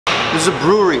This is a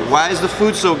brewery. Why is the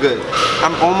food so good?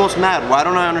 I'm almost mad. Why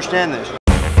don't I understand this? Is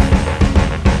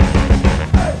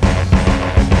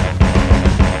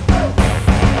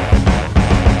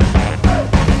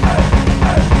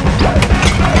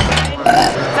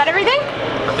that everything?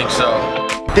 I think so.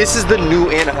 This is the new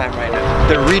Anaheim right now.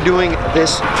 They're redoing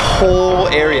this whole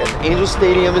area. Angel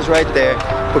Stadium is right there,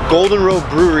 but Golden Road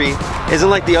Brewery isn't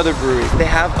like the other breweries. They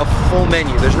have a full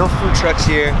menu. There's no food trucks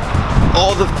here.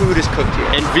 All the food is cooked here.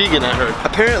 And vegan, I heard.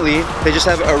 Apparently, they just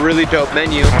have a really dope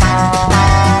menu.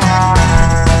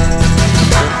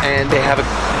 And they have a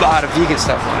lot of vegan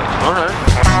stuff on it. Alright.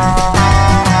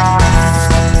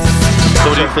 So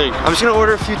what do you think? I'm just gonna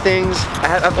order a few things.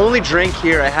 I've only drank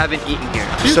here, I haven't eaten here.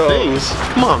 A few things?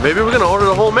 Come on, baby, we're gonna order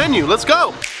the whole menu. Let's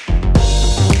go!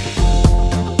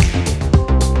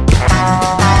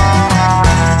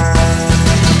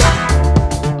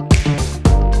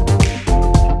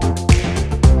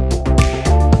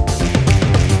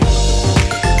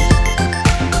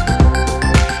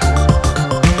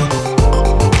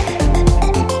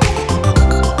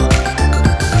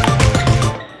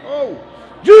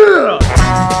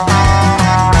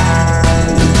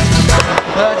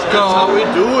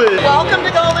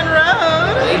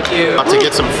 To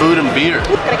get some food and beer.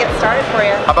 Gonna get started for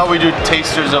you. How about we do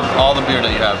tasters of all the beer that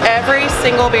you have? Every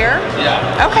single beer? Yeah.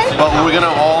 Okay. But we're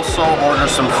gonna also order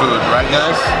some food, right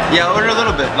guys? Yeah, order a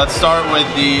little bit. Let's start with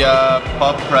the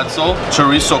pub pretzel,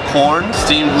 chorizo corn,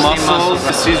 steamed mussels,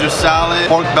 Caesar salad,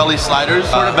 pork belly sliders.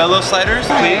 Portobello sliders,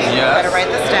 please. Yes. Better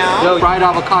write this down. Yo, fried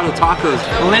avocado tacos.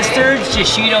 Blistered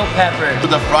shishito pepper.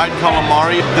 The fried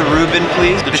calamari, The Reuben,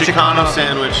 please. the Chicano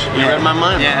sandwich. You read my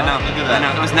mind. Yeah, I know. Look at that. I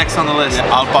know. It was next on the list.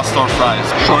 Al pastor fries.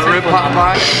 Short rib pot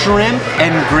pie. Shrimp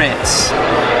and grits.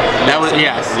 That was,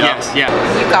 yes, Yep. yes, yeah.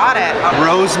 You got it.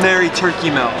 Rosemary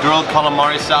turkey melt. Grilled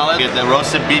calamari salad. Get the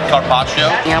roasted beef carpaccio.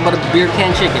 Yeah, but a beer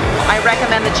can chicken. I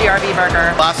recommend the GRB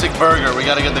burger. Classic burger. We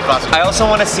gotta get the classic. I also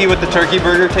want to see what the turkey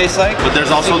burger tastes like. But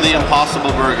there's also the Impossible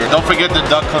Burger. Don't forget the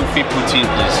duck confit poutine,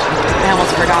 please. I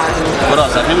almost forgot. What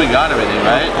else? I think we got everything,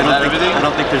 right? Is that everything? I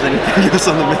don't think there's anything else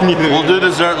on the menu. We'll do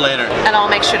dessert later. And I'll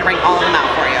make sure to bring all of them out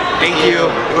for you. Thank you.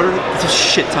 Order a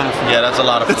shit ton of food. Yeah, that's a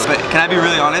lot of food. But can I be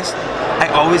really honest? I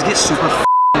always get super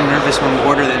nervous when we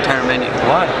order the entire menu.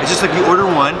 Why? It's just like you order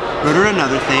one, order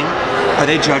another thing. Are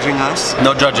they judging us?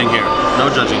 No judging here. No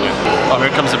judging here. Oh,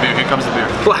 here comes the beer. Here comes the beer.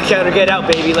 Blackout or get out,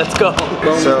 baby. Let's go.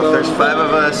 So if there's 5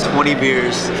 of us, 20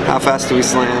 beers, how fast do we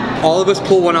slam? All of us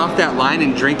pull one off that line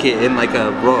and drink it in like a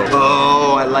row.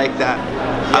 Oh, I like that.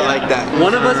 I like that.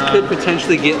 One of us could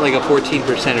potentially get like a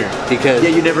 14%er because... Yeah,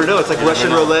 you never know. It's like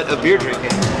Russian roulette of beer drinking.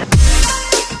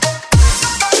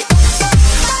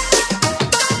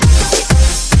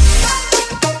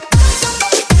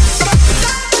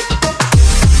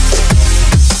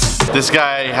 This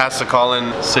guy has to call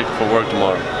in sick for work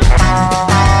tomorrow.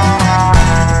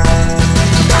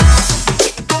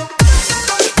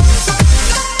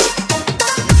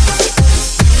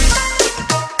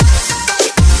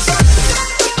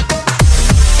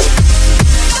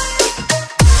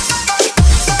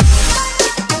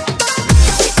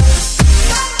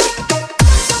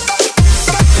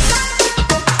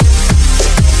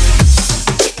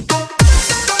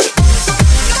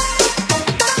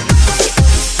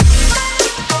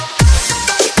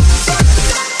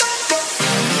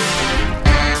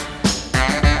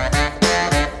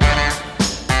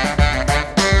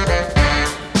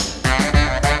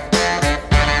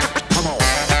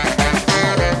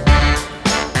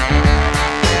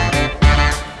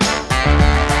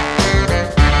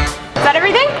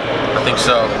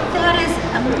 So That is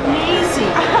amazing.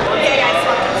 Yeah, guys,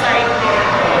 sorry.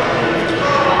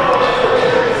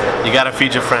 you gotta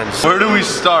feed your friends. Where do we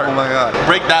start? Oh my god.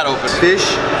 Break that open. Fish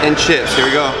and chips. Here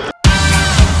we go.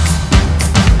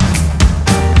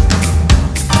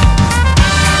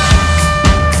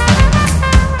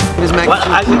 What?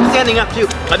 I'm standing up too.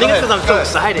 I think it's because I'm so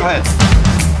excited.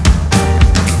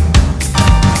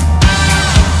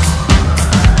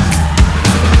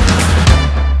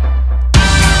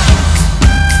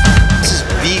 This is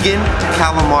vegan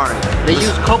calamari. They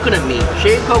use coconut meat,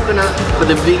 shaved coconut for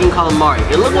the vegan calamari.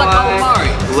 It looks like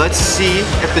calamari. Let's see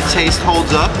if the taste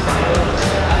holds up.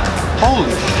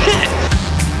 Holy shit!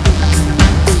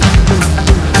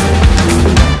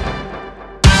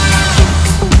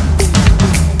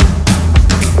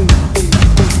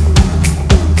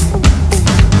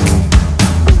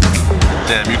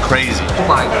 Damn, you're crazy. Oh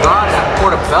my god, that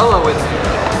portobello is...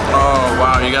 Oh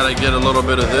wow, you gotta get a little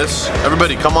bit of this.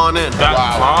 Everybody, come on in.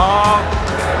 Wow.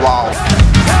 Wow.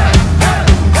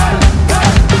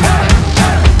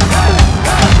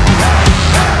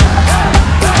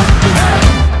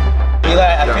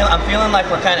 Eli, I'm feeling like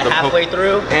we're kind of halfway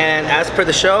through. And as per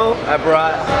the show, I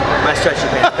brought my stretchy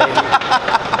pants,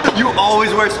 baby. You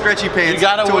always wear stretchy pants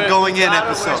to a going in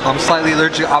episode. I'm slightly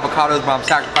allergic to avocados, but I'm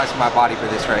sacrificing my body for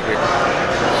this right here.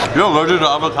 You're allergic to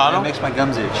avocado? It makes my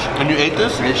gums itch. And you ate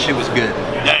this? This shit was good.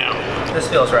 Damn. This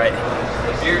feels right.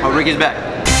 Oh, Ricky's back.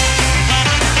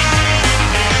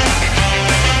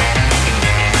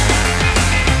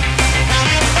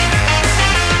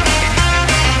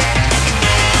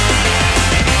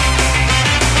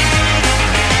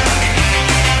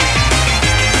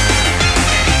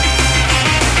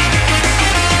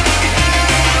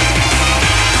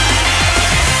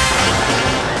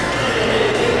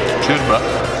 Cheers, bro.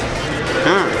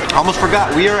 Almost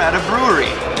forgot, we are at a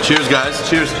brewery. Cheers, guys.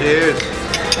 Cheers. Cheers.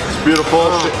 It's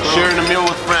beautiful. Sharing a meal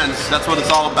with friends. That's what it's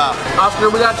all about. Oscar,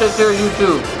 we gotta take care of you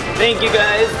too. Thank you,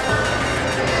 guys.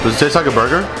 Does it taste like a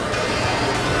burger?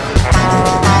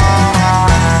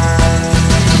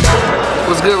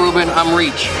 What's good, Ruben? I'm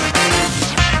Reach.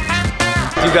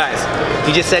 You guys,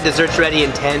 you just said dessert's ready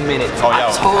in 10 minutes. Oh, yeah.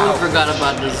 I totally forgot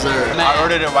about dessert. I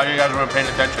ordered it while you guys weren't paying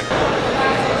attention.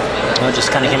 Well, it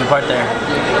just kind of came apart there.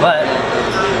 But,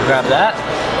 grab that.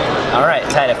 All right,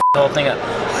 tied the whole thing up.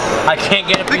 I can't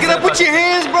get it. Pick it up with your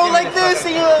hands, bro, like this,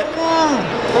 and you're like,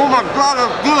 oh my God,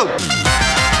 that's good.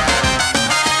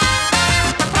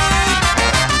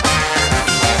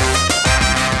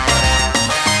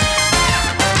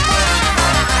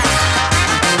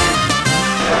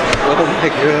 Oh my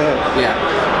God. Yeah.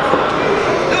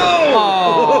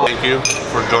 Thank you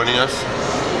for joining us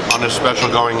on this special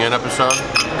going in episode.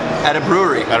 At a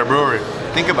brewery. At a brewery.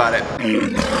 Think about it.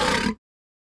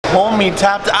 Homie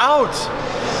tapped out.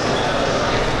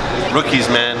 Rookies,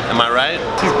 man. Am I right?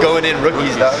 He's going in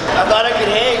rookies, dog. I thought I could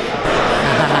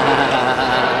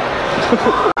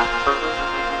hang.